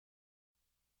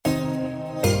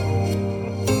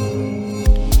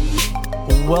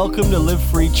Welcome to Live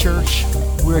Free Church.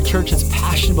 We're a church that's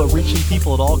passionate about reaching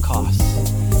people at all costs.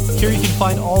 Here you can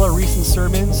find all our recent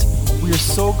sermons. We are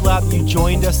so glad that you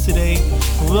joined us today.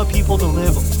 We want people to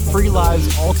live free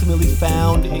lives ultimately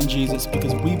found in Jesus,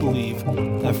 because we believe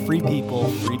that free people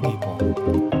free people.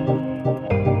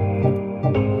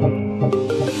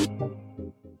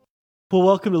 Well,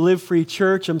 welcome to Live Free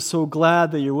Church. I'm so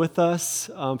glad that you're with us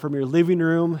from your living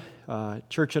room,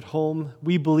 church at home.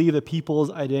 We believe that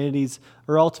people's identities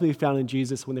are ultimately found in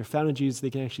Jesus. When they're found in Jesus, they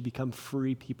can actually become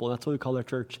free people. That's what we call our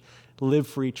church, Live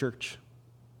Free Church.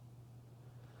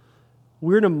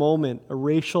 We're in a moment, a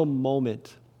racial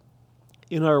moment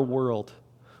in our world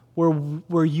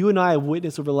where you and I have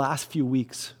witnessed over the last few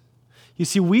weeks. You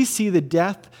see, we see the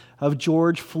death of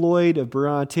George Floyd, of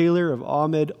Breonna Taylor, of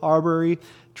Ahmaud Arbery,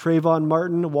 Trayvon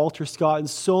Martin, Walter Scott, and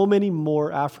so many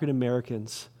more African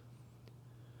Americans.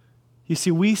 You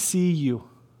see, we see you.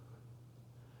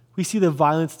 We see the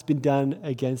violence that's been done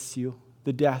against you,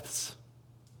 the deaths.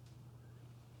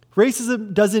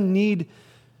 Racism doesn't need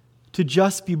to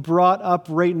just be brought up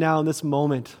right now in this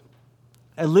moment.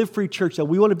 At Live Free Church, that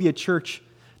we want to be a church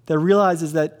that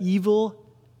realizes that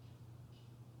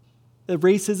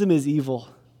racism is evil,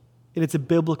 and it's a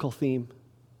biblical theme.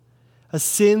 A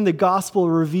sin the gospel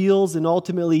reveals and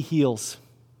ultimately heals.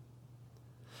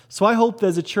 So I hope that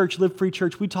as a church, Live Free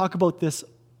Church, we talk about this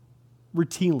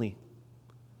routinely.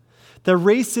 That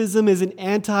racism is an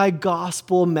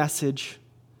anti-gospel message.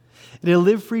 And in a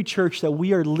Live Free Church, that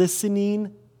we are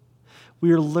listening,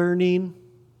 we are learning,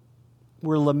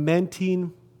 we're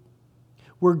lamenting,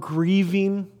 we're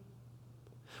grieving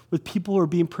with people who are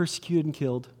being persecuted and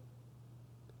killed.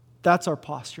 That's our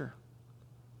posture.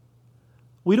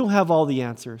 We don't have all the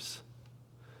answers.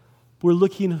 We're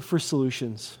looking for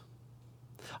solutions.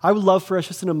 I would love for us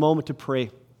just in a moment to pray.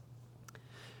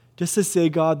 Just to say,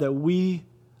 God, that we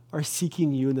are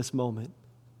seeking you in this moment.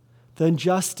 The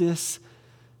injustice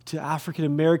to African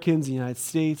Americans in the United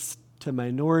States, to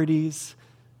minorities,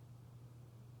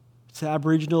 to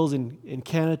Aboriginals in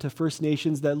Canada, to First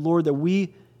Nations, that, Lord, that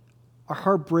our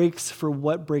heart breaks for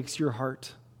what breaks your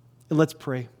heart. And let's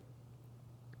pray.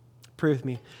 Pray with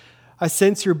me. I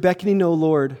sense your beckoning, O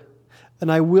Lord,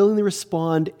 and I willingly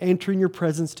respond, entering your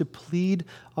presence to plead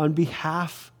on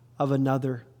behalf of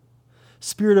another.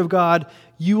 Spirit of God,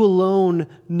 you alone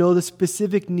know the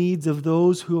specific needs of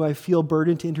those who I feel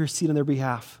burdened to intercede on their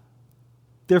behalf.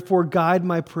 Therefore, guide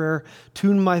my prayer,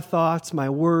 tune my thoughts, my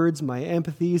words, my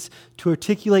empathies to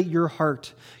articulate your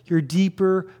heart, your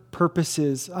deeper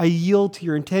purposes. I yield to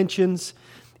your intentions,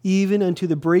 even unto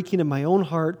the breaking of my own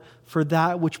heart for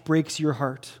that which breaks your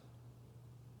heart.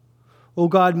 O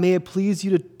God, may it please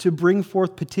you to bring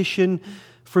forth petition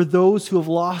for those who have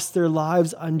lost their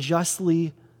lives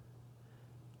unjustly.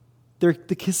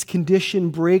 This condition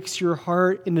breaks your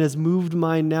heart and has moved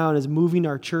mine now and is moving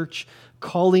our church,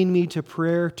 calling me to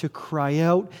prayer, to cry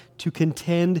out, to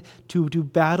contend, to do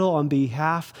battle on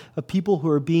behalf of people who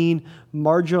are being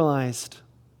marginalized.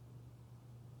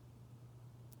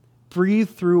 Breathe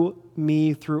through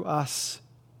me, through us,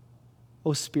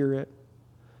 O Spirit.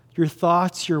 Your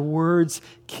thoughts, your words,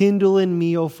 kindle in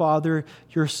me, O Father,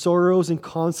 your sorrows and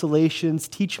consolations.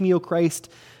 Teach me, O Christ,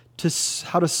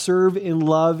 how to serve in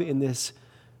love in this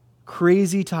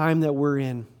crazy time that we're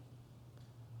in.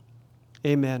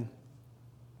 Amen.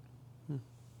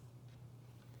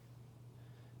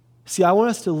 See, I want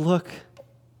us to look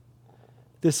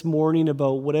this morning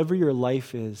about whatever your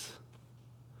life is,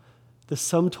 the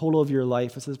sum total of your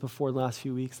life, as I said before in the last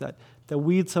few weeks, that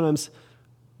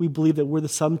we believe that we're the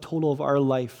sum total of our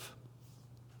life.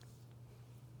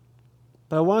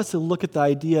 But I want us to look at the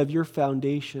idea of your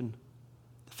foundation,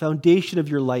 the foundation of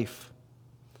your life.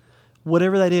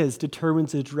 Whatever that is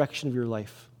determines the direction of your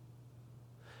life.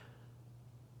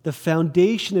 The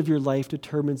foundation of your life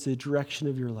determines the direction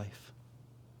of your life.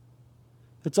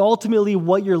 It's ultimately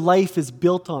what your life is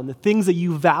built on, the things that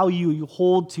you value, you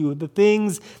hold to, the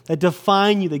things that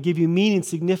define you, that give you meaning,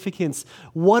 significance.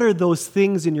 What are those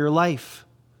things in your life?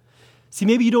 See,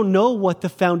 maybe you don't know what the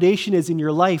foundation is in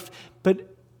your life,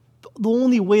 but the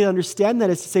only way to understand that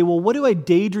is to say, well, what do I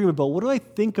daydream about? What do I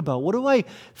think about? What do I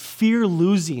fear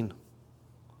losing?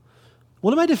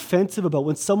 What am I defensive about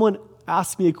when someone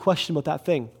asks me a question about that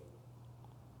thing?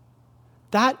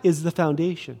 That is the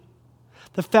foundation.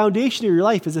 The foundation of your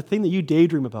life is the thing that you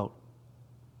daydream about.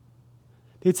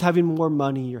 It's having more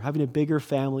money, or having a bigger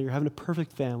family, or having a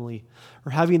perfect family,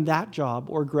 or having that job,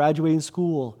 or graduating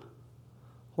school,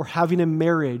 or having a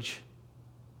marriage.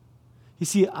 You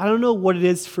see, I don't know what it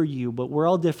is for you, but we're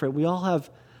all different. We all have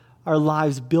our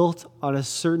lives built on a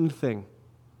certain thing.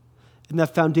 And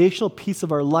that foundational piece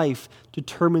of our life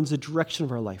determines the direction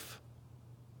of our life.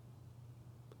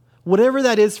 Whatever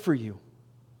that is for you.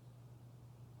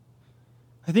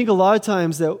 I think a lot of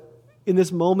times that in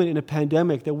this moment in a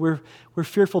pandemic that we're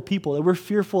fearful people, that we're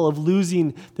fearful of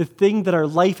losing the thing that our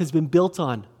life has been built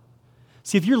on.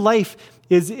 See, if your life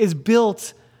is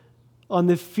built on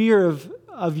the fear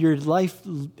of your life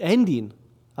ending,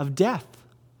 of death,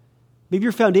 maybe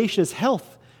your foundation is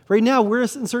health. Right now, we're in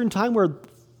a certain time where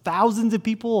thousands of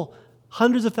people,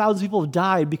 hundreds of thousands of people have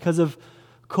died because of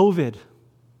COVID.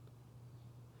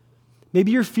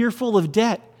 Maybe you're fearful of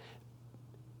debt.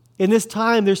 In this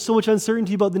time, there's so much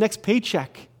uncertainty about the next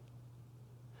paycheck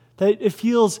that it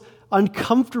feels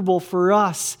uncomfortable for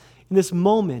us in this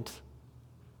moment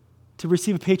to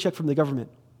receive a paycheck from the government.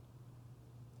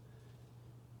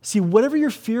 See, whatever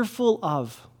you're fearful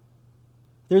of,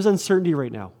 there's uncertainty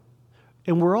right now.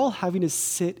 And we're all having to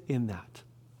sit in that.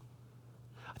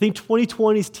 I think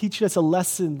 2020 is teaching us a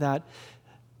lesson that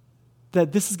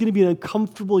this is going to be an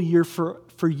uncomfortable year for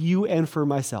you and for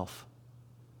myself.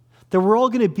 That we're all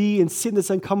going to be and sit in this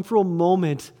uncomfortable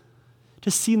moment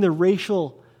just seeing the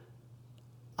racial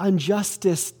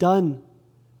injustice done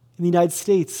in the United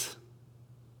States.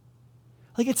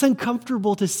 Like, it's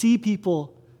uncomfortable to see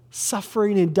people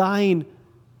suffering and dying.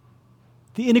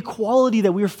 The inequality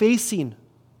that we're facing,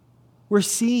 we're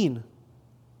seeing.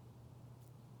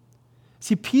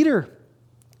 See, Peter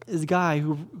is a guy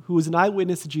who was an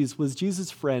eyewitness to Jesus, was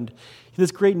Jesus' friend. He had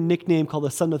this great nickname called the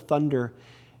Son of Thunder.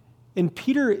 And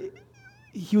Peter,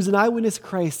 he was an eyewitness to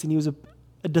Christ, and he was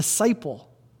a disciple.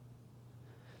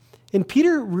 And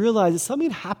Peter realized that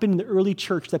something happened in the early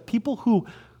church, that people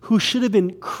who should have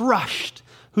been crushed,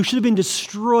 who should have been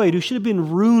destroyed, who should have been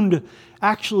ruined,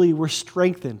 actually were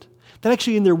strengthened. That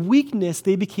actually in their weakness,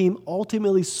 they became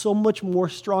ultimately so much more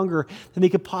stronger than they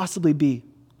could possibly be.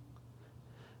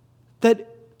 That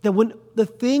when the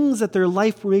things that their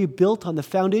life were built on, the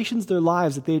foundations of their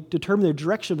lives, that they determined their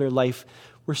direction of their life,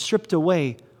 were stripped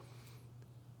away,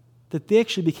 that they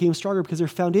actually became stronger because their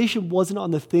foundation wasn't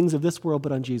on the things of this world,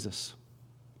 but on Jesus.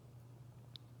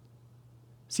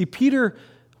 See, Peter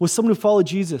was someone who followed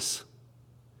Jesus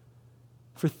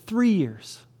for 3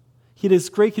 years. He had his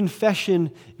great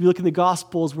confession, if you look in the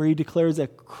Gospels, where he declares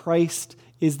that Christ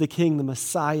is the King, the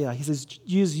Messiah. He says,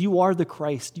 Jesus, you are the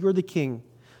Christ, you're the King.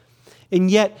 And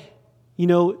yet,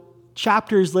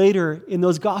 chapters later in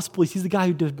those Gospels, he's the guy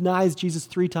who denies Jesus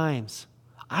 3 times.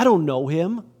 I don't know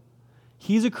him.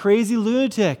 He's a crazy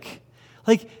lunatic.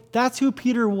 Like, that's who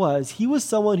Peter was. He was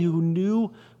someone who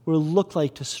knew what it looked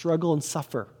like to struggle and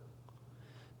suffer.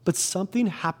 But something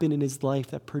happened in his life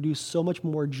that produced so much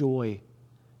more joy.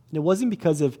 And it wasn't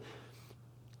because of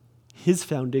his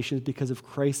foundation, it's because of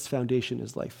Christ's foundation in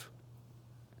his life.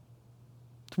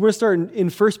 So we're going to start in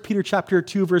 1 Peter chapter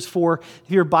 2, verse 4.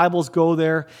 If your Bibles, go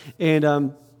there.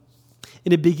 And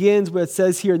it begins where it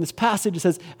says here in this passage, it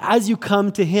says, as you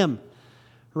come to him,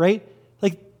 right?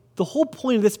 Like, the whole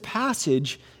point of this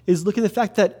passage is looking at the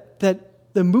fact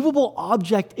that the movable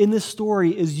object in this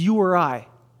story is you or I.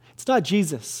 It's not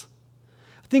Jesus.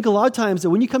 I think a lot of times that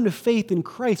when you come to faith in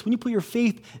Christ, when you put your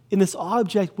faith in this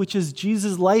object, which is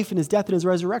Jesus' life and his death and his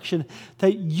resurrection,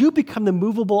 that you become the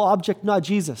movable object, not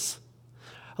Jesus.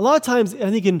 A lot of times, I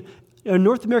think in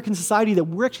North American society, that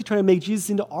we're actually trying to make Jesus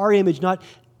into our image, not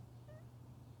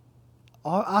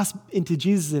us into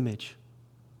Jesus' image.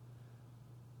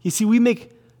 You see, we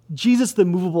make Jesus the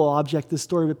movable object in this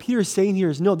story, but Peter is saying here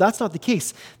is, no, that's not the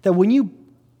case. That when you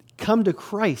come to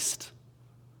Christ,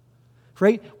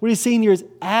 right, what he's saying here is,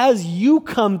 as you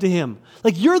come to him,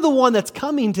 like you're the one that's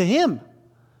coming to him.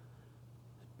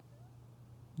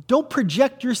 Don't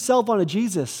project yourself onto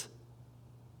Jesus.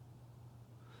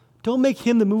 Don't make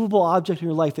him the movable object in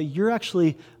your life, that you're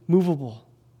actually movable.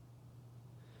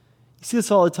 You see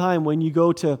this all the time when you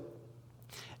go to,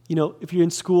 if you're in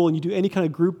school and you do any kind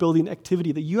of group building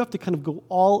activity, that you have to kind of go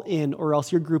all in or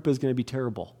else your group is going to be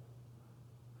terrible.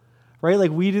 Right?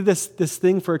 Like we did this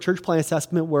thing for a church plan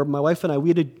assessment where my wife and I, we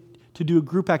had to do a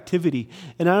group activity.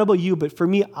 And I don't know about you, but for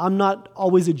me, I'm not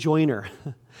always a joiner.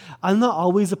 I'm not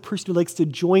always a person who likes to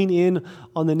join in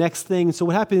on the next thing. So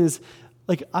what happened is,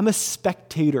 like, I'm a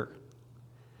spectator.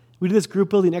 We did this group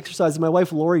building exercise, and my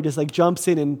wife Lori just like jumps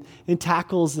in and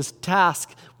tackles this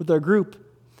task with our group.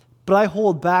 But I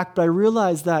hold back, but I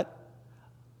realize that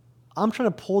I'm trying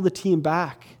to pull the team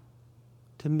back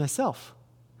to myself.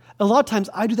 A lot of times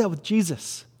I do that with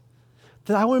Jesus.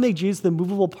 That I want to make Jesus the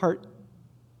movable part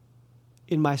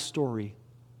in my story.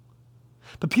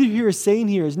 But Peter here is saying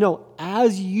here is, no,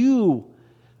 as you,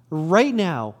 right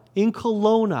now, in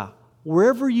Kelowna,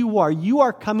 wherever you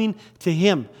are coming to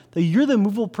him, that you're the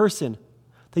movable person,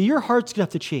 that your heart's going to have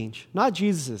to change, not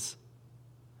Jesus's.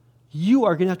 You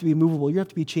are going to have to be movable. You have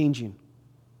to be changing.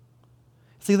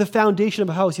 It's like the foundation of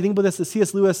a house. You think about this,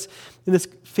 C.S. Lewis, in this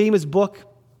famous book,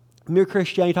 Mere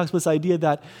Christianity, talks about this idea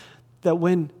that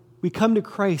when we come to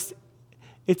Christ,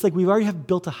 it's like we already have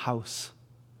built a house.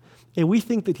 And we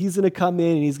think that he's going to come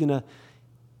in and he's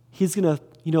going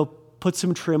to put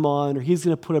some trim on, or he's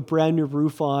going to put a brand new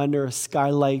roof on, or a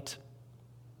skylight.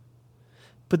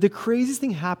 But the craziest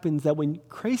thing happens that when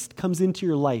Christ comes into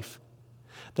your life,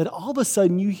 that all of a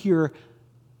sudden you hear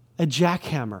a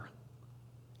jackhammer.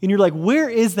 And you're like, where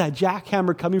is that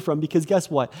jackhammer coming from? Because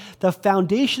guess what? The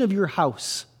foundation of your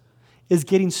house is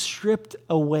getting stripped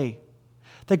away.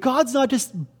 That God's not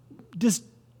just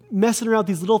messing around with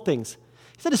these little things.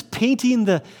 He's not just painting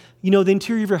the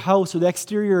interior of your house or the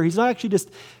exterior. He's not actually just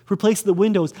replacing the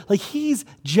windows. Like, he's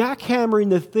jackhammering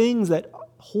the things that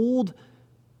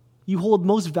you hold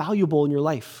most valuable in your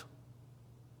life.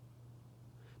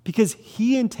 Because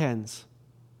he intends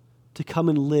to come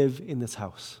and live in this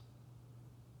house.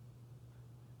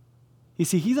 You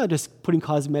see, he's not just putting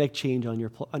cosmetic change on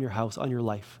your house, on your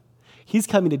life. He's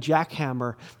coming to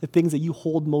jackhammer the things that you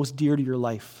hold most dear to your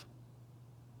life.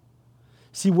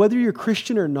 See, whether you're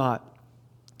Christian or not,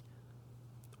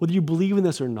 whether you believe in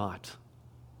this or not,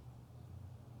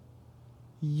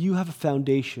 you have a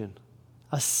foundation,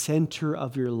 a center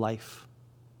of your life,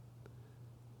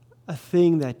 a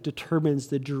thing that determines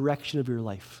the direction of your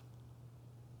life.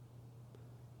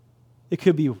 It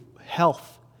could be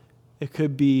health. It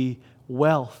could be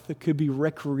wealth. It could be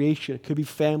recreation. It could be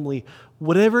family.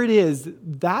 Whatever it is,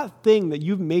 that thing that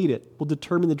you've made it will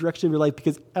determine the direction of your life,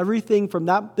 because everything from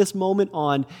this moment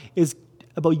on is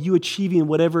about you achieving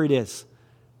whatever it is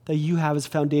that you have as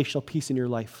foundational piece in your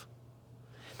life.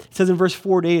 It says in verse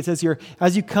 4-8, it says here,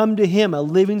 as you come to him, a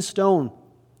living stone,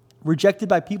 rejected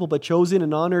by people but chosen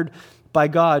and honored by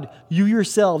God, you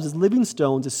yourselves as living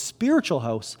stones, a spiritual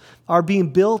house, are being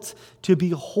built to be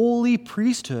holy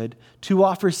priesthood, to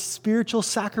offer spiritual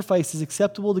sacrifices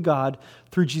acceptable to God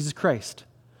through Jesus Christ.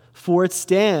 For it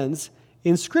stands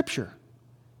in Scripture.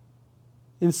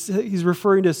 And he's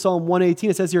referring to Psalm 118.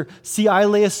 It says here, see, I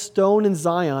lay a stone in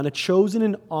Zion, a chosen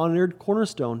and honored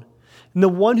cornerstone. And the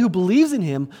one who believes in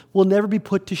him will never be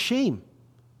put to shame.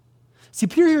 See,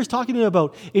 Peter here is talking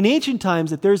about, in ancient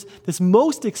times, that there's this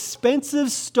most expensive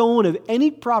stone of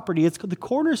any property. It's called the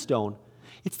cornerstone.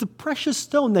 It's the precious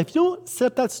stone that if you don't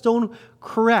set that stone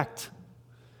correct,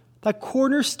 that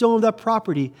cornerstone of that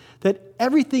property, that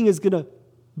everything is going to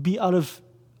be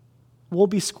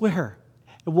won't be square.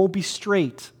 It won't be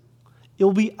straight. It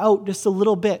will be out just a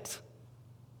little bit.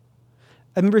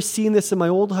 I remember seeing this in my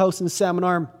old house in Salmon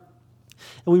Arm.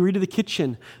 And we redid the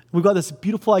kitchen. We've got this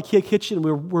beautiful IKEA kitchen.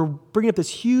 We're bringing up this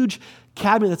huge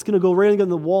cabinet that's going to go right on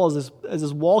the wall as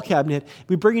this wall cabinet.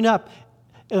 We bring it up,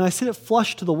 and I sit it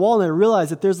flush to the wall, and I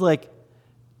realize that there's like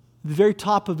the very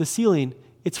top of the ceiling,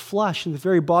 it's flush, and the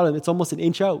very bottom, it's almost an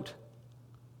inch out.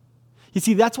 You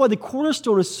see, that's why the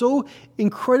cornerstone is so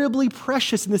incredibly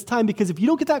precious in this time, because if you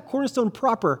don't get that cornerstone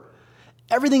proper,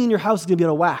 everything in your house is going to be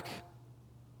out of whack.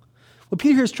 What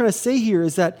Peter here is trying to say here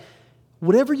is that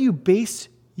whatever you base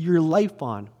your life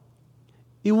on,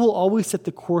 it will always set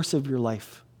the course of your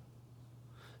life.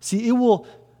 See, it will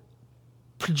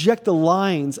project the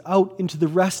lines out into the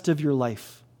rest of your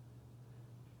life.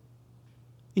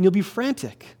 And you'll be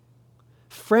frantically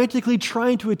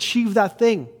trying to achieve that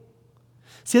thing.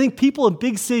 See, I think people in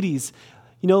big cities,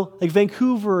 like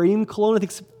Vancouver or even Kelowna, I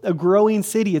think it's a growing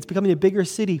city. It's becoming a bigger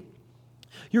city.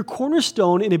 Your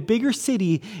cornerstone in a bigger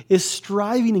city is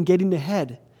striving and getting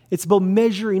ahead. It's about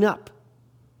measuring up.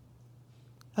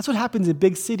 That's what happens in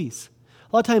big cities.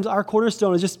 A lot of times our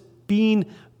cornerstone is just being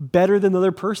better than the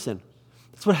other person.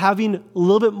 It's about having a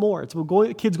little bit more. It's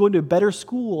about kids going to a better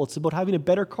school. It's about having a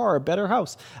better car, a better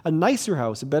house, a nicer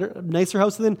house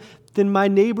than my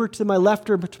neighbor to my left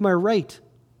or to my right.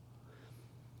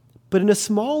 But in a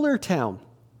smaller town,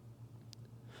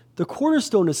 the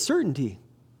cornerstone is certainty,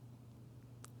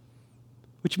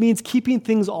 which means keeping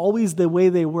things always the way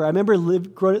they were. I remember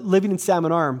living in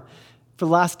Salmon Arm for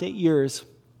the last 8 years.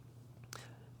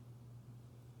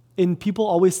 And people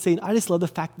always saying, I just love the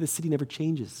fact that the city never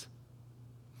changes.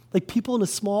 Like people in a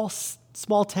small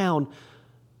town,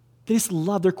 they just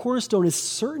love, their cornerstone is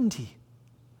certainty.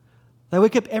 I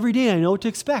wake up every day and I know what to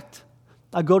expect.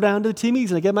 I go down to the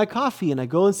Timmy's and I get my coffee and I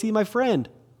go and see my friend.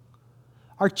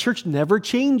 Our church never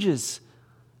changes.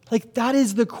 Like that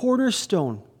is the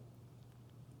cornerstone.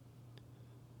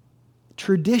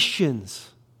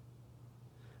 Traditions,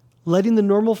 letting the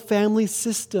normal family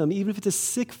system, even if it's a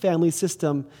sick family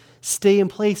system, stay in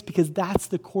place because that's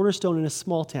the cornerstone in a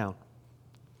small town.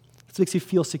 That's what makes you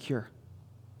feel secure.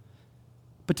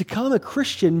 But to become a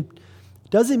Christian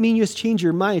doesn't mean you just change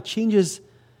your mind.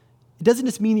 It doesn't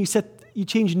just mean you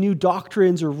change new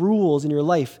doctrines or rules in your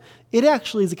life. It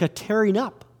actually is like a tearing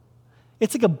up.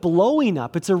 It's like a blowing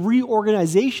up. It's a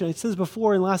reorganization. It says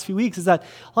before in the last few weeks is that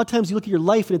a lot of times you look at your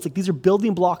life and it's like these are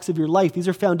building blocks of your life. These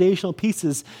are foundational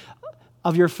pieces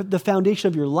of the foundation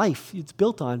of your life it's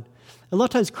built on. A lot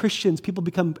of times Christians,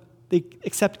 they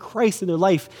accept Christ in their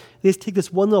life. They just take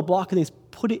this one little block and they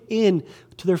just put it in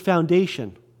to their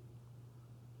foundation.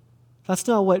 That's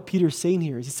not what Peter's saying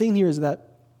here. He's saying here is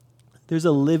that there's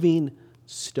a living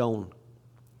stone.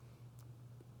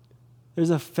 There's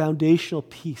a foundational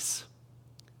piece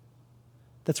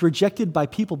that's rejected by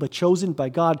people but chosen by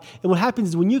God. And what happens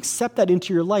is when you accept that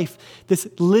into your life, this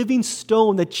living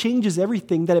stone that changes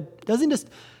everything, that it doesn't just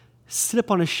sit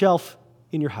up on a shelf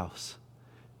in your house.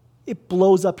 It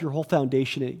blows up your whole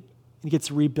foundation and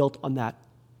gets rebuilt on that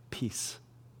piece.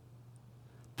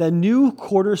 The new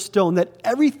cornerstone, that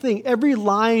every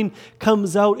line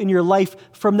comes out in your life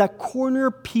from that corner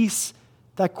piece,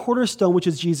 that cornerstone, which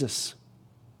is Jesus.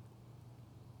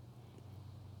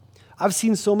 I've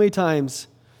seen so many times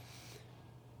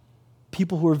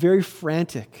people who are very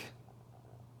frantic,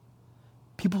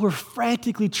 people who are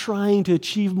frantically trying to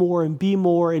achieve more and be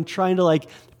more and trying to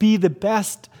be the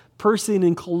best person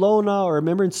in Kelowna, or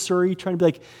remember in Surrey, trying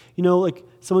to be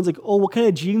someone's like, oh, what kind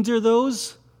of jeans are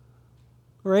those?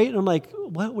 Right? And I'm like,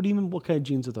 what? What do you mean, what kind of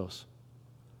jeans are those?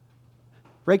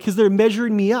 Right? Because they're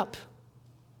measuring me up.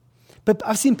 But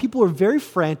I've seen people who are very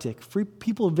frantic,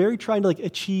 people very trying to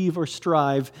achieve or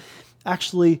strive.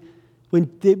 Actually,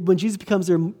 when Jesus becomes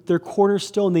their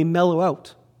cornerstone, they mellow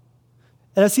out.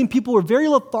 And I've seen people who are very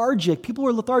lethargic, people who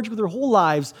are lethargic with their whole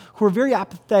lives, who are very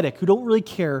apathetic, who don't really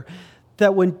care,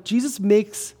 that when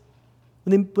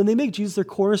they make Jesus their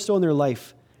cornerstone in their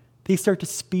life, they start to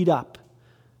speed up.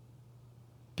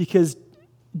 Because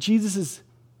Jesus is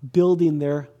building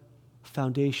their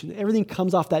foundation. Everything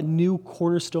comes off that new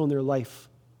cornerstone in their life.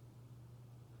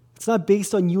 It's not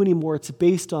based on you anymore. It's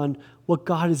based on what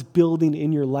God is building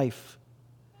in your life.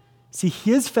 See,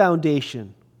 his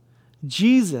foundation,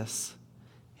 Jesus,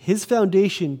 his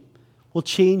foundation will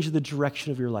change the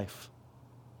direction of your life.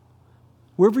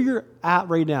 Wherever you're at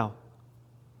right now,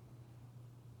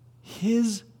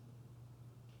 his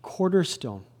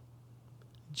cornerstone,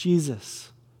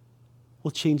 Jesus, will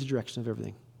change the direction of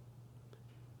everything.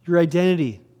 Your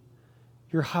identity,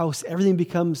 your house, everything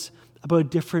becomes about a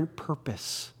different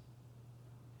purpose.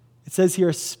 It says here,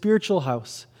 a spiritual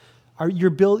house.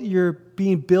 You're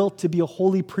being built to be a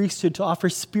holy priesthood, to offer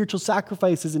spiritual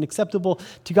sacrifices and acceptable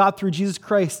to God through Jesus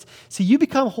Christ. See, you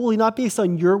become holy not based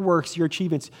on your works, your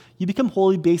achievements. You become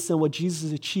holy based on what Jesus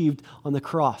has achieved on the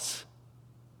cross.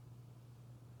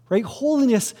 Right?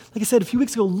 Holiness, like I said a few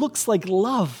weeks ago, looks like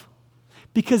love.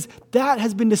 Because that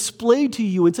has been displayed to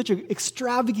you in such an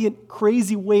extravagant,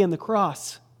 crazy way on the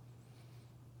cross.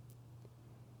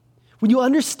 When you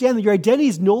understand that your identity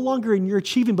is no longer in your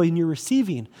achieving, but in your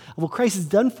receiving of what Christ has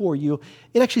done for you,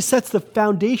 it actually sets the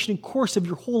foundation and course of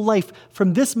your whole life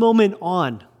from this moment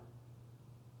on.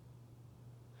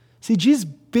 See, Jesus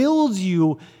builds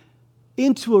you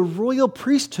into a royal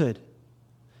priesthood.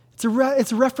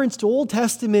 It's a reference to Old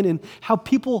Testament and how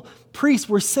priests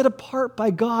were set apart by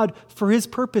God for his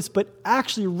purpose. But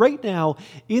actually right now,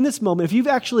 in this moment, if you've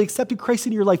actually accepted Christ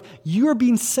into your life, you are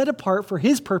being set apart for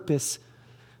his purpose,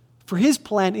 for his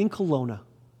plan in Kelowna.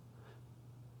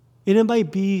 And it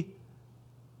might be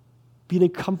being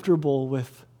uncomfortable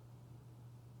with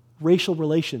racial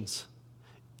relations.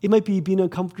 It might be being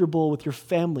uncomfortable with your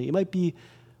family. It might be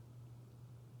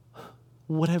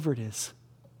whatever it is.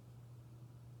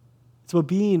 It's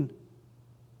about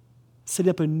setting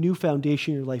up a new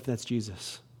foundation in your life, and that's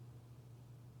Jesus.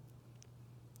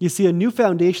 You see, a new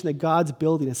foundation that God's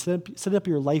building is setting up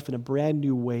your life in a brand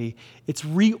new way. It's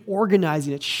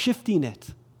reorganizing it, shifting it.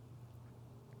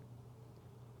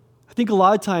 I think a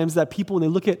lot of times that people, when they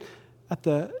look at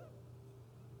the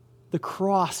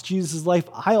cross, Jesus' life,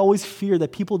 I always fear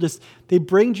that people they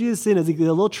bring Jesus in as a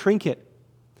little trinket,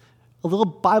 a little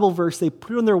Bible verse, they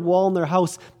put it on their wall in their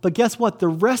house, but guess what? The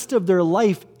rest of their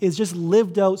life is just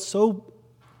lived out so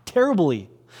terribly,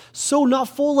 so not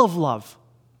full of love,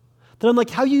 that I'm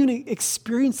like, how are you going to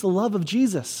experience the love of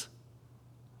Jesus?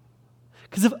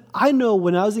 Because if I know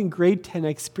when I was in grade 10, I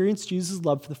experienced Jesus'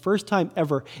 love for the first time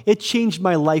ever, it changed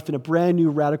my life in a brand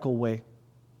new, radical way.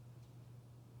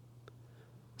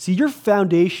 See, your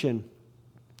foundation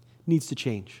needs to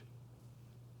change,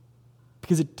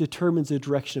 because it determines the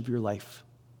direction of your life.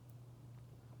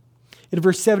 In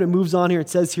verse 7, it moves on here. It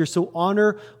says here, so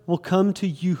honor will come to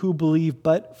you who believe,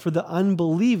 but for the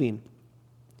unbelieving,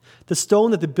 the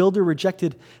stone that the builder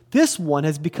rejected, this one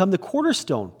has become the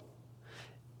cornerstone,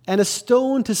 and a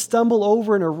stone to stumble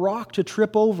over and a rock to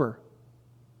trip over.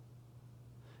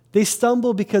 They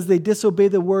stumble because they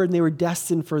disobeyed the word and they were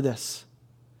destined for this.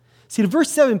 See, in verse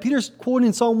 7, Peter's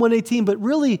quoting Psalm 118, but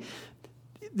really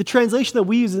the translation that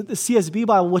we use is the CSB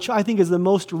Bible, which I think is the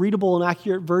most readable and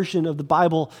accurate version of the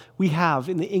Bible we have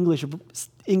in the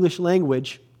English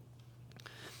language.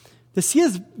 The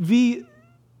CSB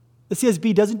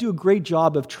doesn't do a great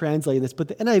job of translating this, but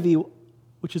the NIV,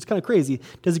 which is kind of crazy,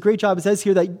 does a great job. It says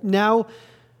here that now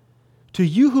to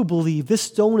you who believe, this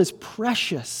stone is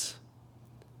precious,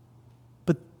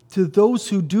 but to those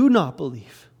who do not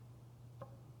believe.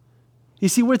 You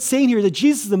see, what it's saying here is that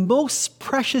Jesus is the most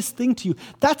precious thing to you.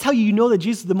 That's how you know that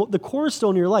Jesus is the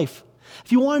cornerstone in your life.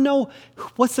 If you want to know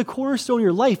what's the cornerstone in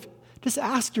your life, just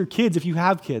ask your kids if you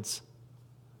have kids.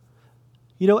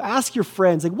 Ask your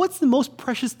friends, what's the most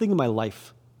precious thing in my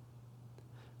life?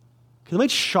 Because it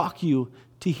might shock you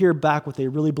to hear back what they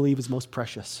really believe is most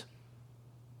precious.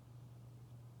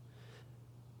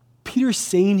 Peter's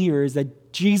saying here is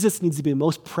that Jesus needs to be the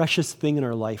most precious thing in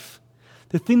our life.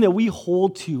 The thing that we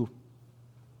hold to.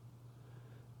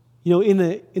 In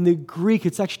the Greek,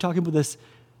 it's actually talking about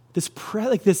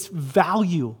this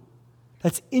value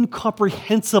that's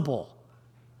incomprehensible.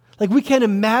 We can't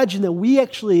imagine that we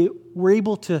actually were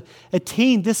able to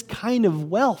attain this kind of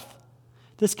wealth,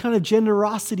 this kind of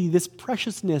generosity, this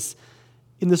preciousness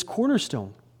in this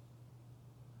cornerstone,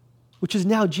 which is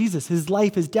now Jesus, his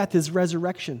life, his death, his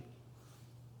resurrection.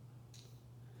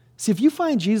 See, if you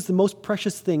find Jesus the most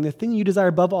precious thing, the thing you desire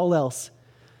above all else,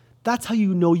 that's how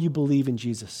you know you believe in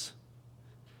Jesus.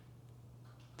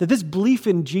 That this belief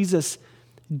in Jesus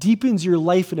deepens your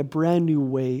life in a brand new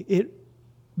way. It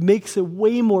makes it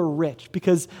way more rich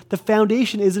because the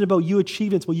foundation isn't about you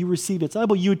achieving, it's about you receiving. It's not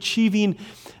about you achieving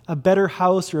a better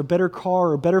house or a better car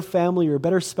or a better family or a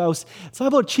better spouse. It's not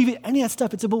about achieving any of that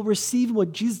stuff. It's about receiving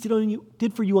what Jesus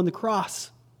did for you on the cross.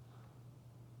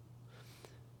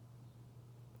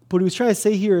 But what he was trying to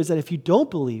say here is that if you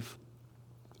don't believe,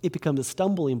 it becomes a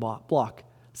stumbling block.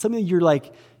 Something that you're I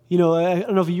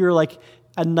don't know if you're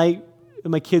at night,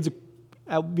 and my kids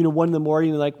at 1 in the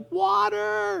morning, and they're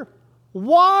water!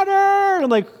 And I'm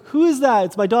like, who is that?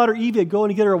 It's my daughter Evie. I go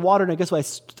and get her water, and I guess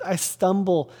I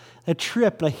stumble, I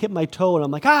trip, and I hit my toe, and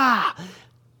I'm like,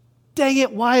 dang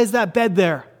it, why is that bed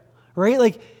there? Right?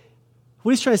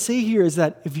 What he's trying to say here is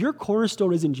that if your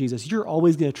cornerstone isn't Jesus, you're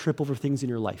always going to trip over things in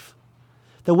your life.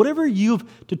 That whatever you've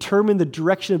determined the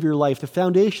direction of your life, the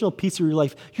foundational piece of your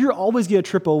life, you're always going to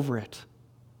trip over it.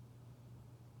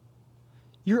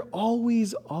 You're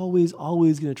always, always,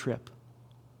 always going to trip.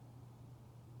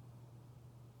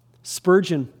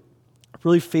 Spurgeon, a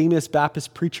really famous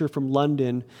Baptist preacher from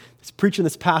London, is preaching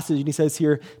this passage, and he says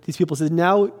here, these people says,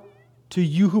 now to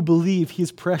you who believe, he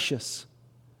is precious.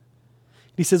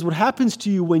 He says, what happens to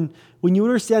you when you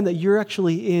understand that you're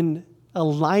actually in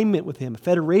alignment with him, a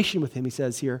federation with him, he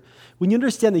says here. When you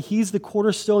understand that he's the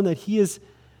cornerstone, that he is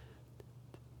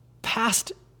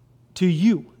passed to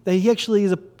you, that he actually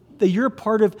is that you're a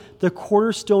part of the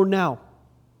cornerstone now.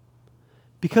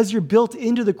 Because you're built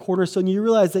into the cornerstone, you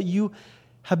realize that you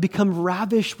have become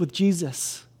ravished with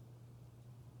Jesus.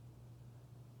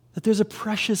 That there's a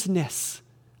preciousness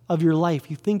of your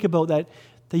life. You think about that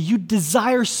you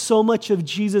desire so much of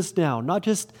Jesus now, not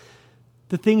just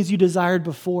the things you desired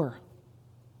before.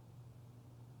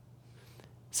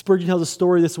 Spurgeon tells a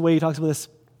story this way. He talks about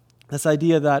this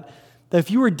idea that if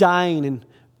you were dying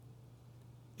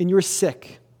and you were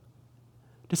sick,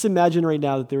 just imagine right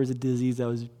now that there was a disease that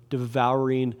was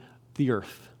devouring the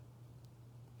earth.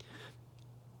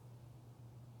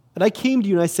 And I came to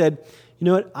you and I said, you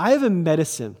know what, I have a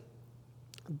medicine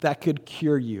that could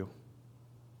cure you.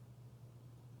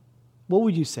 What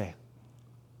would you say?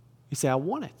 You say, I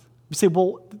want it. You say,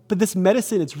 well, but this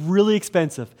medicine, it's really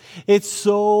expensive. It's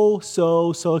so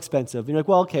expensive. And you're like,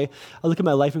 well, okay. I look at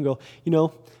my life and go,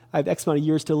 I have X amount of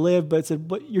years to live, but it said,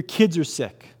 but your kids are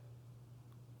sick.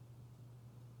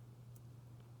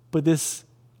 But this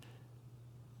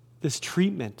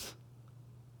treatment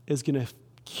is going to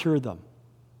cure them.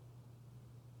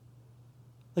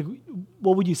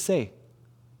 What would you say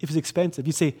if it's expensive?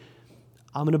 You say,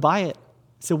 I'm going to buy it.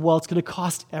 You say, well, it's going to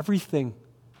cost everything.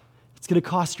 It's going to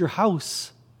cost your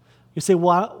house. You say,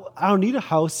 well, I don't need a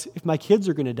house if my kids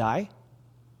are going to die.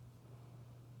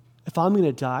 If I'm going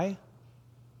to die,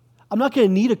 I'm not going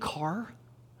to need a car.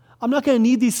 I'm not going to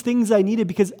need these things I needed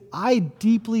because I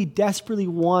deeply, desperately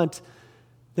want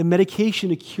the medication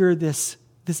to cure this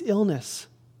illness.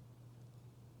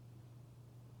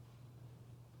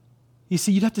 You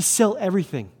see, you'd have to sell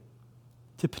everything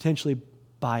to potentially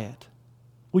buy it.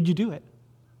 Would you do it?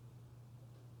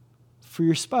 For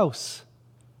your spouse,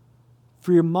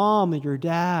 for your mom and your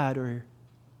dad or your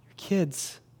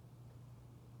kids.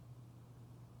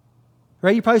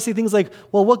 Right? You probably say things like,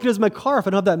 well, what good is my car if I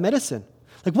don't have that medicine?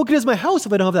 Like, what good is my house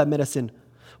if I don't have that medicine?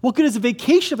 What good is a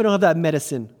vacation if I don't have that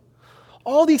medicine?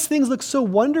 All these things look so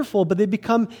wonderful, but they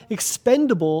become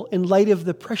expendable in light of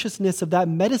the preciousness of that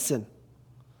medicine.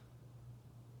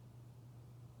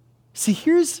 See,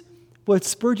 here's what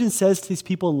Spurgeon says to these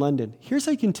people in London. Here's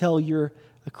how you can tell you're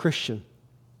a Christian.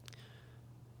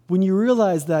 When you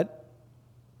realize that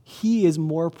he is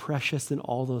more precious than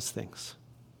all those things.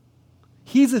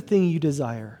 He's the thing you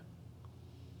desire.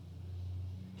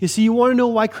 You see, you want to know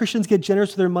why Christians get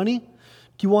generous with their money?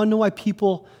 Do you want to know why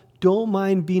people don't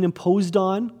mind being imposed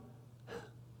on?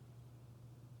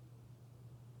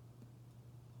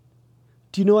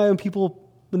 Do you know why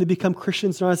when they become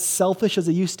Christians, they're not as selfish as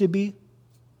they used to be?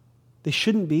 They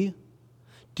shouldn't be.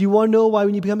 Do you want to know why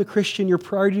when you become a Christian, your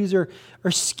priorities are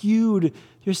skewed?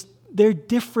 They're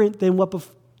different than what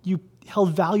you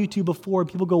held value to before.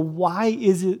 And people go, why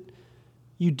is it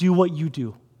you do what you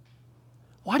do?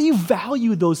 Why do you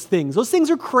value those things? Those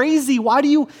things are crazy. Why do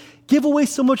you give away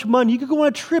so much money? You could go on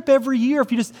a trip every year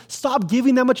if you just stop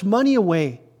giving that much money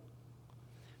away.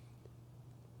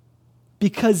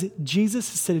 Because Jesus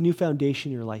has set a new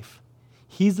foundation in your life.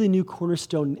 He's the new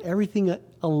cornerstone, and everything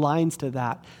aligns to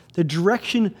that. The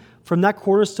direction from that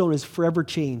cornerstone is forever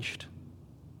changed.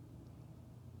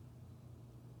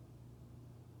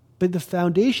 But the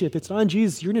foundation, if it's not on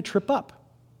Jesus, you're going to trip up.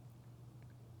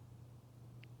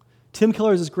 Tim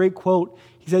Keller has this great quote.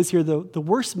 He says here, the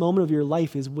worst moment of your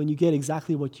life is when you get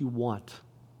exactly what you want.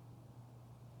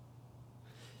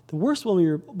 The worst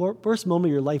moment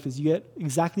of your life is you get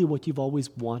exactly what you've always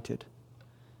wanted.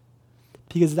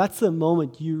 Because that's the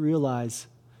moment you realize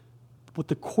what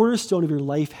the cornerstone of your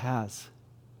life has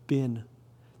been.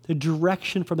 The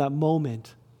direction from that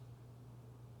moment,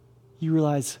 you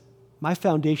realize, my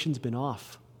foundation's been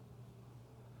off.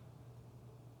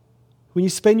 When you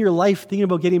spend your life thinking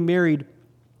about getting married,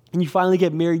 and you finally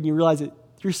get married and you realize that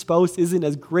your spouse isn't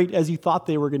as great as you thought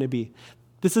they were going to be.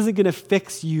 This isn't going to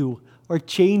fix you or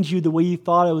change you the way you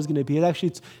thought it was going to be.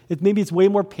 Maybe it's way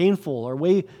more painful or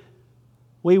maybe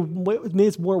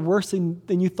it's more worse than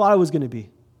you thought it was going to be.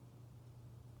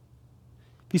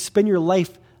 If you spend your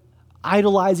life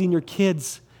idolizing your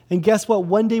kids, and guess what?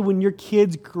 One day when your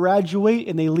kids graduate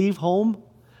and they leave home,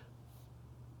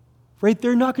 right,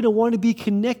 they're not going to want to be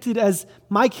connected as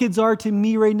my kids are to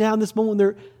me right now in this moment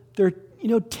when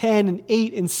they're 10 and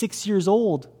 8 and 6 years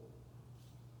old.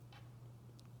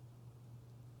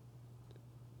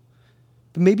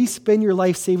 But maybe spend your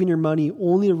life saving your money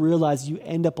only to realize you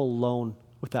end up alone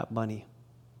with that money.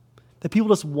 That people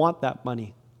just want that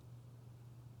money.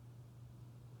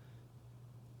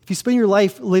 If you spend your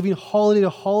life living holiday to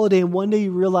holiday and one day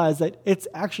you realize that it's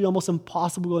actually almost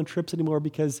impossible to go on trips anymore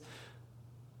because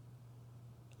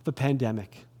of a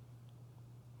pandemic,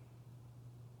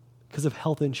 because of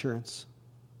health insurance.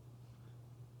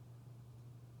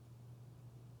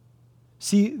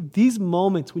 See, these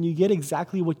moments when you get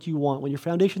exactly what you want, when your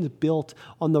foundation is built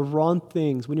on the wrong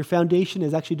things, when your foundation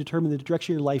is actually determined the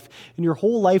direction of your life, and your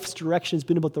whole life's direction has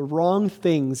been about the wrong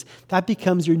things, that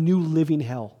becomes your new living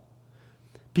hell.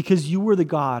 Because you were the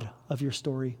God of your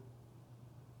story.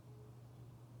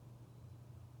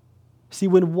 See,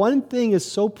 when one thing is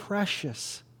so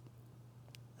precious,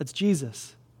 that's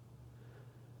Jesus,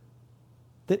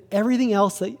 that everything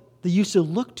else that you used to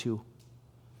look to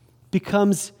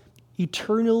becomes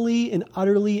eternally and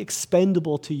utterly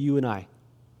expendable to you and I.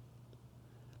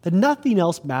 That nothing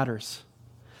else matters.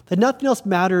 That nothing else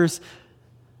matters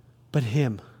but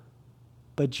Him,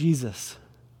 but Jesus.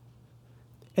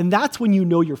 And that's when you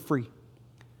know you're free.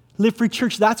 Live Free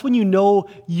Church, that's when you know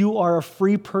you are a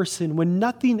free person, when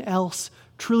nothing else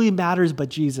truly matters but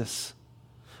Jesus.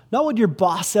 Not what your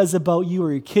boss says about you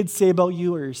or your kids say about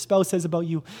you or your spouse says about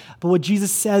you, but what Jesus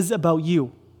says about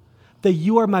you, that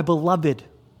you are my beloved.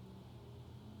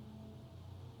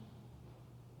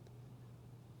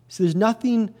 So there's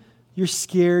nothing you're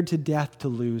scared to death to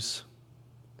lose.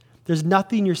 There's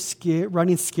nothing you're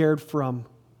running scared from.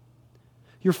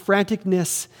 Your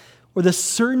franticness or the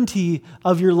certainty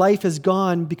of your life is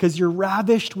gone because you're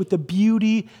ravished with the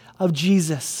beauty of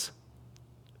Jesus.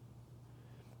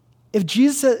 If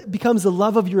Jesus becomes the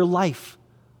love of your life,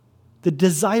 the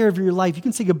desire of your life, you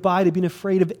can say goodbye to being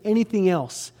afraid of anything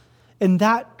else. And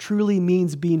that truly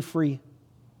means being free.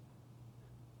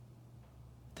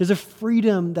 There's a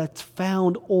freedom that's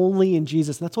found only in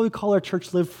Jesus. And that's why we call our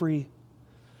church Live Free.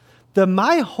 That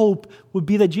my hope would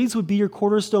be that Jesus would be your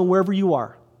cornerstone wherever you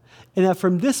are. And that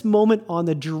from this moment on,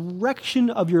 the direction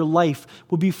of your life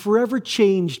will be forever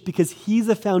changed because he's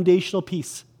a foundational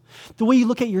piece. The way you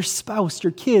look at your spouse,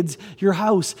 your kids, your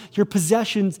house, your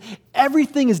possessions,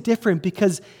 everything is different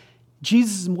because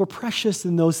Jesus is more precious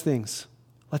than those things.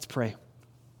 Let's pray.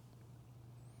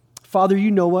 Father,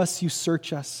 you know us, you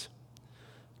search us.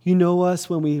 You know us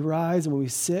when we rise and when we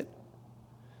sit.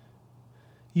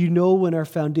 You know when our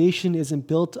foundation isn't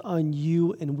built on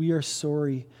you, and we are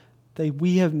sorry that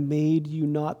we have made you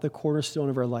not the cornerstone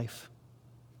of our life.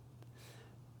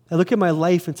 I look at my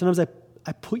life, and sometimes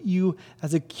I put you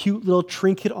as a cute little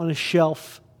trinket on a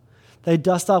shelf that I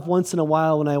dust off once in a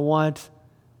while when I want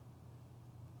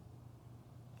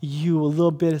you, a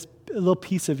little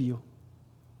piece of you.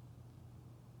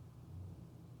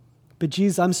 But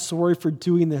Jesus, I'm sorry for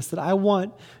doing this, that I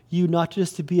want you not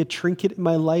just to be a trinket in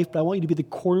my life, but I want you to be the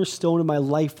cornerstone of my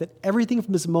life, that everything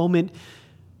from this moment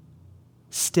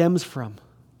stems from.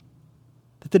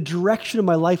 That the direction of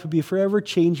my life would be forever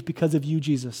changed because of you,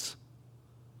 Jesus.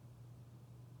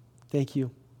 Thank you.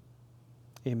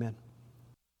 Amen.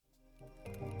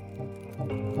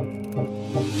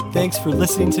 Thanks for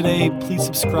listening today. Please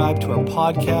subscribe to our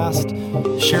podcast.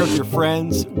 Share with your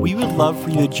friends. We would love for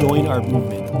you to join our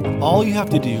movement. All you have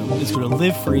to do is go to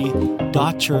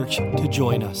livefree.church to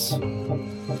join us.